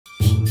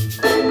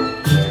Good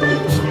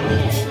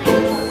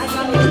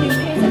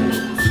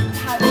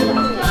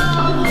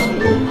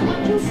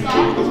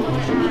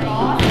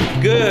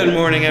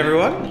morning,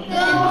 everyone. Good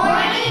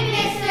morning,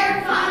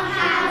 Mr.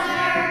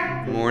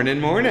 Funkhauser.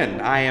 Morning,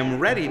 morning. I am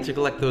ready to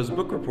collect those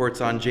book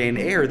reports on Jane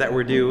Eyre that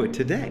were due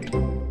today.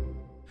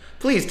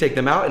 Please take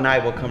them out and I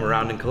will come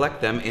around and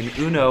collect them in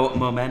uno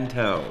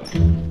momento.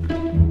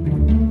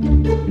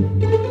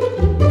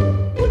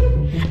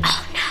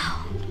 Oh no.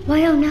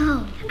 Why oh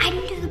no? I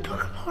didn't do the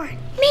book report.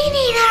 Me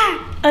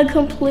neither. I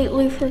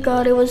completely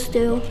forgot it was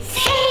due.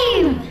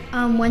 Same.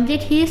 When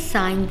did he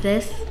assign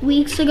this?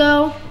 Weeks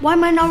ago? Why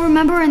am I not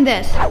remembering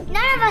this? None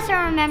of us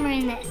are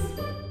remembering this.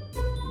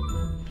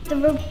 The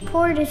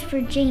report is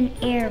for Jane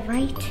Eyre,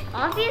 right?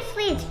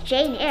 Obviously it's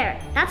Jane Eyre.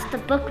 That's the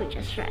book we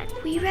just read.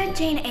 We read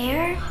Jane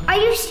Eyre? Are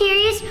you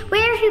serious?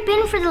 Where have you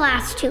been for the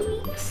last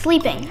 2 weeks?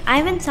 Sleeping. I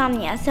have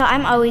insomnia, so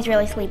I'm always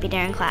really sleepy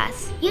during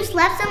class. You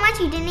slept so much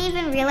you didn't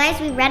even realize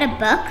we read a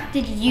book?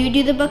 Did you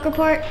do the book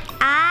report?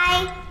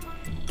 I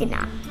did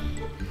not.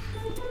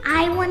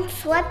 I once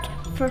slept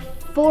for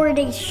 4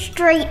 days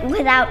straight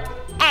without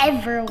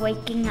ever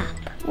waking up.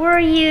 Were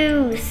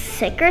you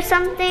sick or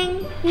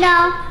something?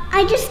 No,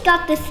 I just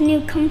got this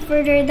new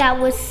comforter that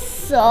was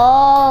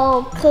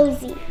so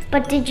cozy.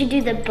 But did you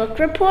do the book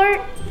report?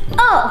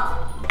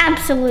 Oh,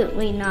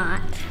 absolutely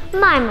not.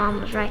 My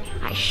mom was right.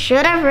 I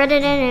should have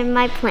written it in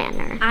my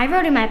planner. I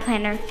wrote in my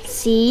planner.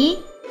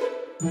 See?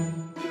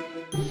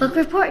 Book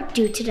report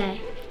due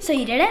today. So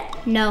you did it?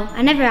 No,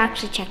 I never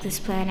actually checked this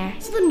planner.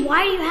 So then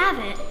why do you have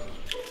it?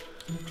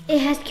 It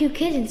has cute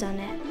kittens on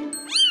it.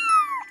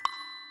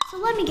 So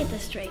let me get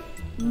this straight.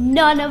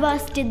 None of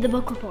us did the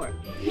book report.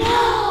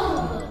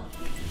 No!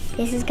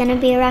 This is gonna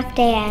be a rough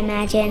day, I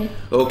imagine.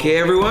 Okay,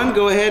 everyone,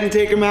 go ahead and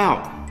take them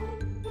out.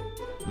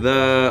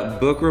 The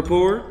book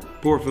report,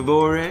 por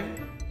favore.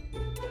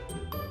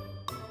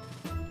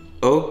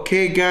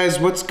 Okay, guys,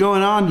 what's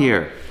going on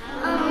here?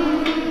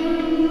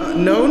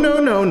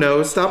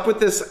 No. Stop with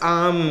this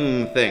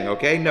thing,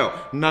 okay? No,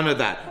 none of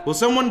that. Will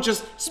someone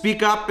just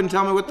speak up and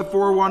tell me what the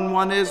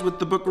 411 is with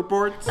the book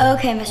reports?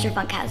 Okay, Mr.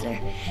 Funkhauser.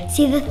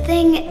 See, the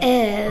thing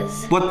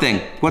is... What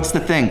thing? What's the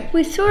thing?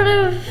 We sort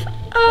of,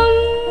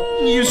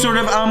 You sort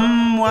of,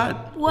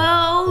 what?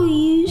 Well,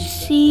 you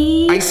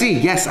see... I see,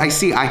 yes, I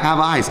see. I have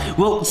eyes.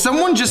 Will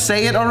someone just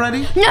say it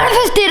already? None of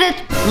us did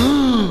it!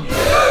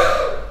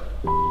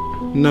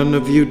 None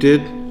of you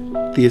did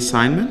the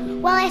assignment?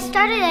 Well, I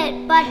started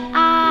it, but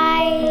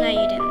No,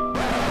 you didn't.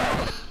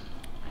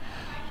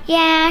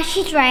 Yeah,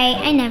 she's right.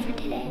 I never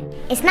did it.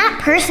 It's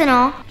not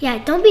personal. Yeah,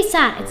 don't be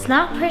sad. It's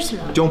not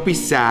personal. Don't be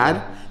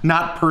sad.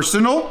 Not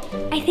personal.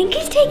 I think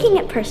he's taking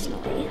it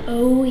personally.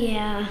 Oh,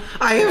 yeah.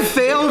 I have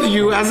failed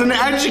you as an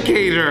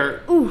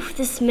educator. Oof,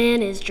 this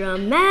man is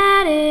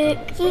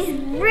dramatic. He's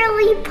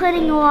really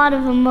putting a lot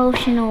of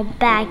emotional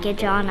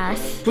baggage on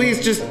us. Please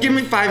just give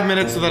me 5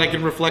 minutes so that I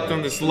can reflect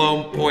on this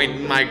low point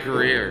in my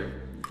career.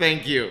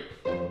 Thank you.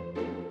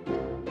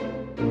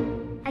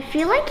 I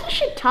feel like you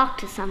should talk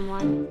to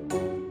someone.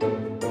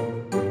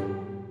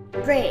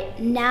 Great,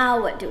 now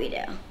what do we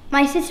do?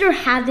 My sister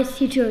had this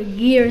teacher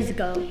years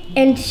ago,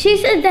 and she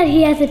said that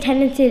he has a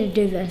tendency to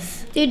do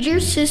this. Did your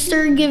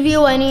sister give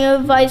you any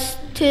advice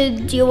to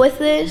deal with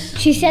this?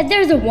 She said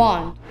there's a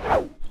wand.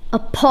 A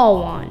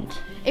Paul wand.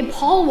 A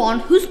Paul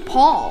wand? Who's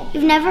Paul?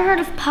 You've never heard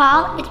of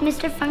Paul? It's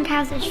Mr.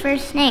 Funkhauser's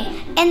first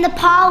name. And the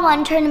Paul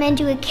one turned him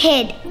into a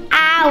kid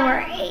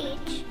our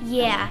age.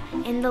 Yeah,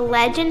 and the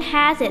legend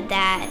has it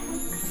that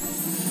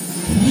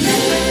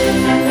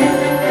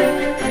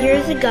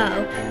years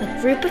ago,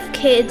 a group of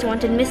kids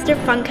wanted Mr.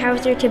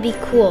 Funkhauser to be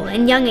cool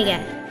and young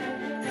again.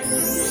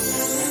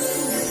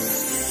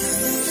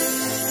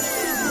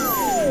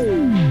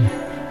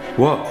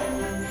 Whoa.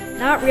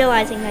 Not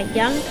realizing that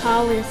young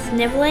Paul was a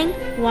sniveling,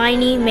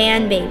 whiny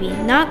man baby.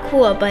 Not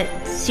cool, but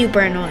super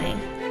annoying.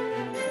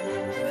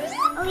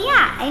 Oh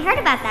yeah, I heard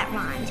about that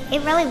wand.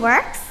 It really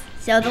works?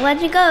 So the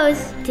legend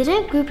goes.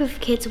 Didn't a group of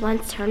kids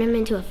once turn him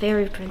into a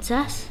fairy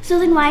princess? So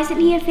then why isn't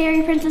he a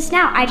fairy princess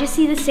now? I just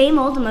see the same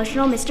old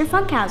emotional Mr.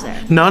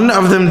 Funkhauser. None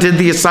of them did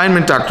the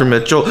assignment, Dr.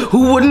 Mitchell.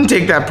 Who wouldn't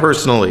take that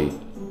personally?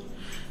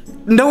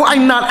 No,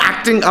 I'm not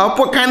acting up.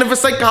 What kind of a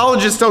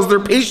psychologist tells their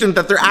patient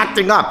that they're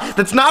acting up?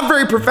 That's not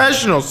very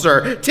professional,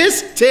 sir.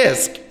 Tisk,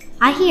 tisk.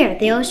 I hear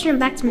they always turn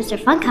back to Mr.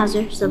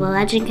 Funkhauser so the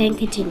legend can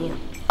continue.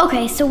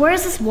 Okay, so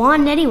where's this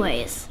wand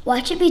anyways?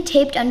 Watch it be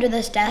taped under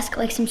this desk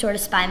like some sort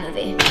of spy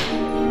movie.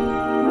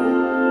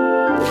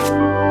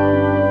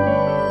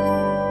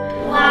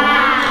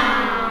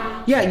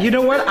 Wow. Yeah, you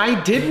know what? I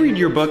did read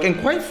your book, and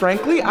quite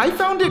frankly, I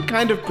found it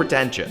kind of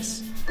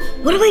pretentious.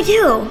 What do we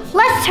do?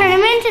 Let's turn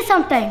him into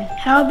something.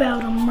 How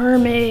about a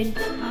mermaid?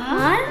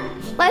 Huh?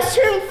 Let's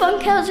turn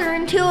Funkhauser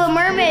into a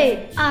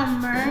mermaid. A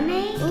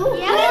mermaid? Ooh,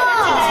 yeah,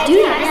 let's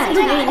do that.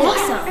 Yeah,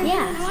 awesome.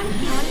 Yeah.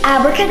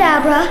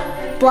 Abracadabra.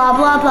 Blah,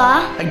 blah,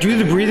 blah. I do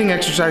the breathing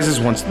exercises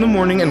once in the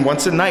morning and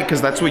once at night,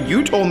 because that's what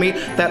you told me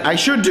that I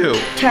should do.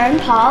 Turn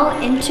Paul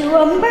into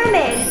a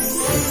mermaid.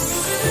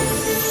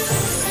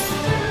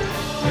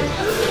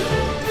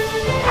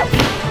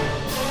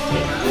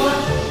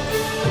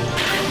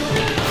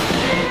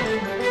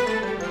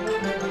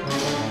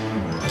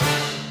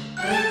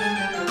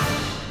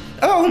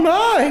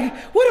 my!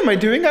 What am I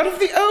doing out of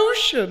the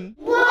ocean?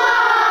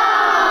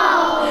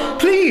 Whoa!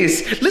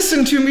 Please,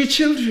 listen to me,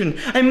 children.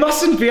 I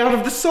mustn't be out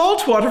of the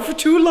salt water for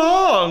too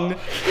long.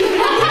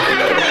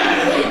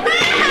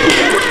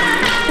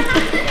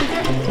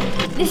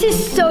 This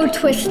is so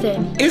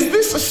twisted. Is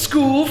this a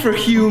school for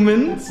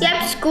humans?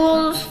 Yep,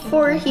 schools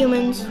for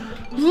humans.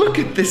 Look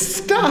at this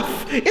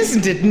stuff.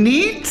 Isn't it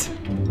neat?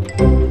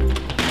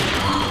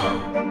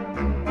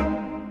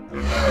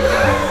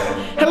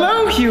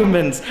 Hello,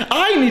 humans.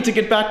 I need to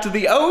get back to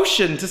the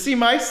ocean to see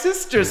my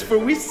sisters, for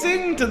we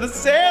sing to the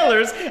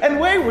sailors and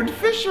wayward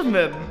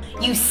fishermen.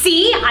 You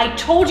see? I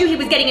told you he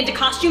was getting into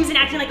costumes and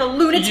acting like a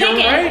lunatic.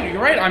 You're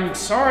right. I'm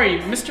sorry.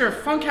 Mr.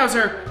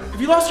 Funkhauser, have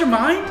you lost your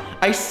mind?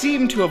 I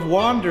seem to have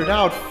wandered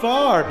out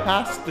far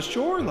past the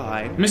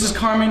shoreline. Mrs.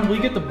 Carmen, will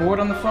you get the board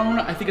on the phone?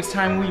 I think it's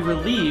time we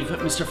relieve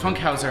Mr.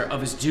 Funkhauser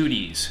of his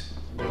duties.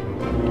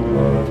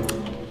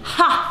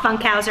 Ha,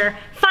 Funkhauser.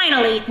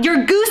 Finally,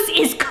 your goose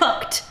is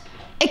cooked.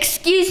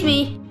 Excuse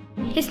me.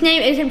 His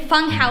name isn't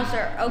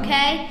Funkhauser,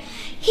 okay?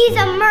 He's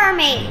a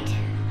mermaid.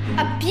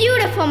 A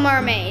beautiful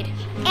mermaid.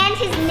 And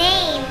his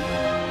name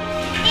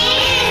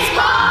is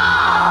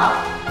Paul!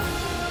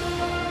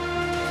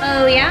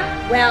 Oh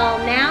yeah? Well,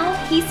 now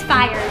he's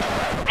fired.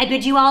 I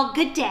bid you all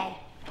good day.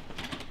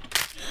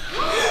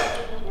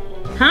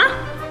 Huh?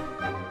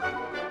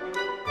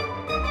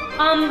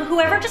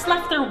 Whoever just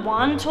left their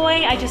wand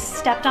toy, I just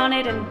stepped on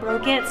it and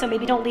broke it, so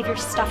maybe don't leave your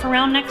stuff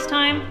around next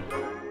time.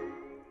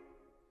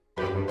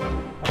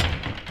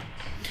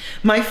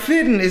 My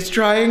fin is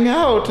drying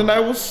out and I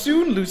will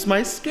soon lose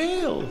my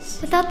scales.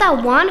 Without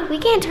that wand, we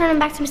can't turn him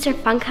back to Mr.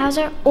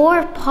 Funkhauser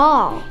or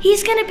Paul.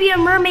 He's gonna be a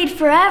mermaid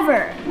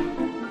forever.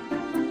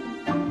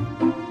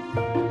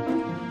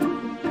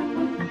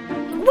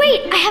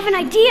 Wait, I have an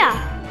idea.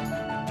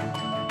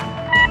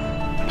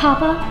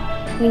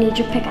 Papa, we need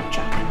your pickup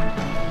truck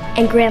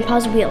and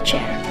Grandpa's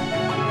wheelchair.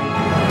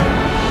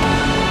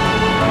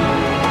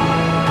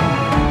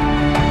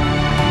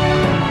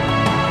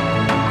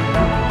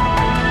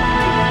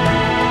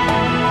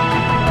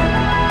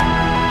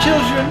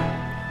 Children,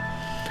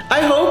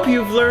 I hope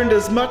you've learned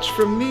as much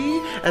from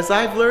me as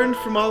I've learned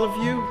from all of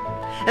you.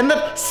 And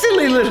that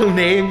silly little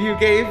name you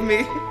gave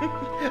me,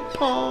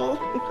 Paul.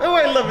 Oh,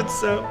 I love it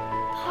so.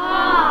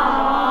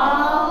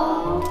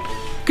 Paul.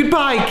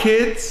 Goodbye,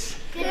 kids.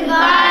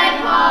 Goodbye,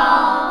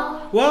 Paul.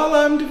 While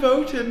I'm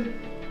devoted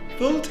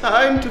full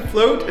time to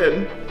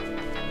floating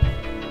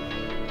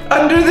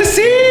under the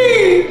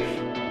sea.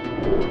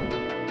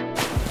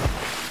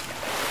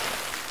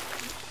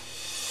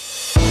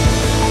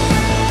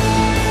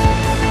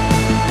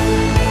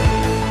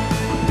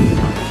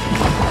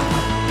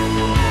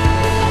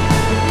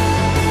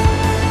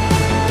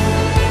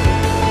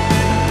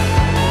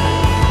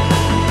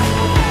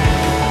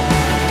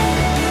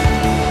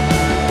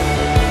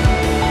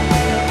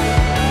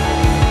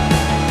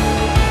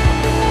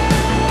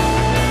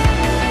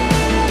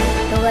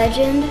 The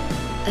legend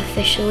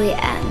officially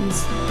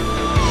ends.